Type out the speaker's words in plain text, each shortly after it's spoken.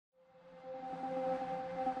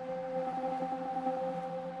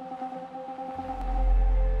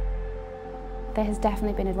There has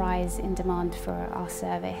definitely been a rise in demand for our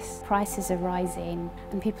service. Prices are rising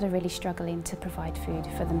and people are really struggling to provide food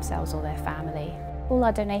for themselves or their family. All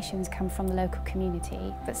our donations come from the local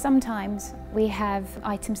community, but sometimes we have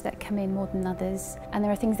items that come in more than others, and there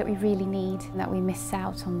are things that we really need that we miss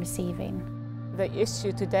out on receiving. The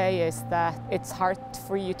issue today is that it's hard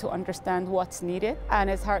for you to understand what's needed, and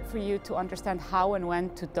it's hard for you to understand how and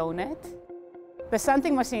when to donate. The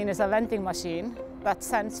sending machine is a vending machine that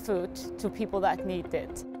sends food to people that need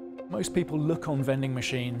it. Most people look on vending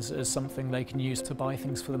machines as something they can use to buy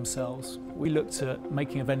things for themselves. We looked at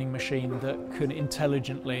making a vending machine that could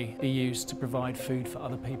intelligently be used to provide food for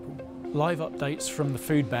other people. Live updates from the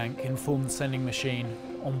food bank inform the sending machine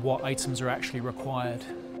on what items are actually required.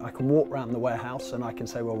 I can walk around the warehouse and I can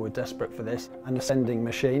say, well, we're desperate for this, and the sending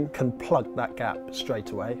machine can plug that gap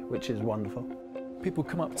straight away, which is wonderful. People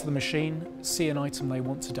come up to the machine, see an item they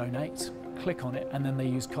want to donate, click on it, and then they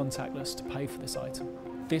use contactless to pay for this item.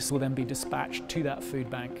 This will then be dispatched to that food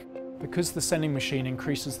bank. Because the sending machine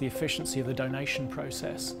increases the efficiency of the donation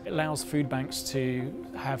process, it allows food banks to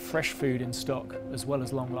have fresh food in stock as well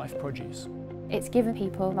as long life produce. It's given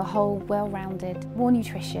people a whole, well-rounded, more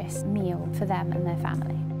nutritious meal for them and their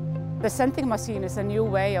family. The sending machine is a new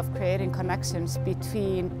way of creating connections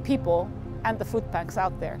between people and the food banks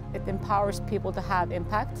out there. It empowers people to have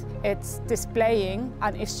impact. It's displaying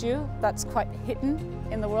an issue that's quite hidden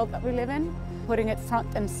in the world that we live in, putting it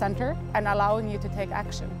front and center and allowing you to take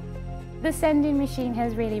action. The sending machine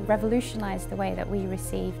has really revolutionised the way that we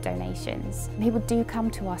receive donations. People do come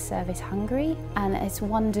to our service hungry, and it's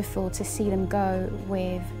wonderful to see them go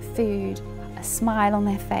with food, a smile on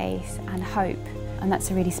their face and hope, and that's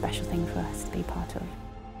a really special thing for us to be part of.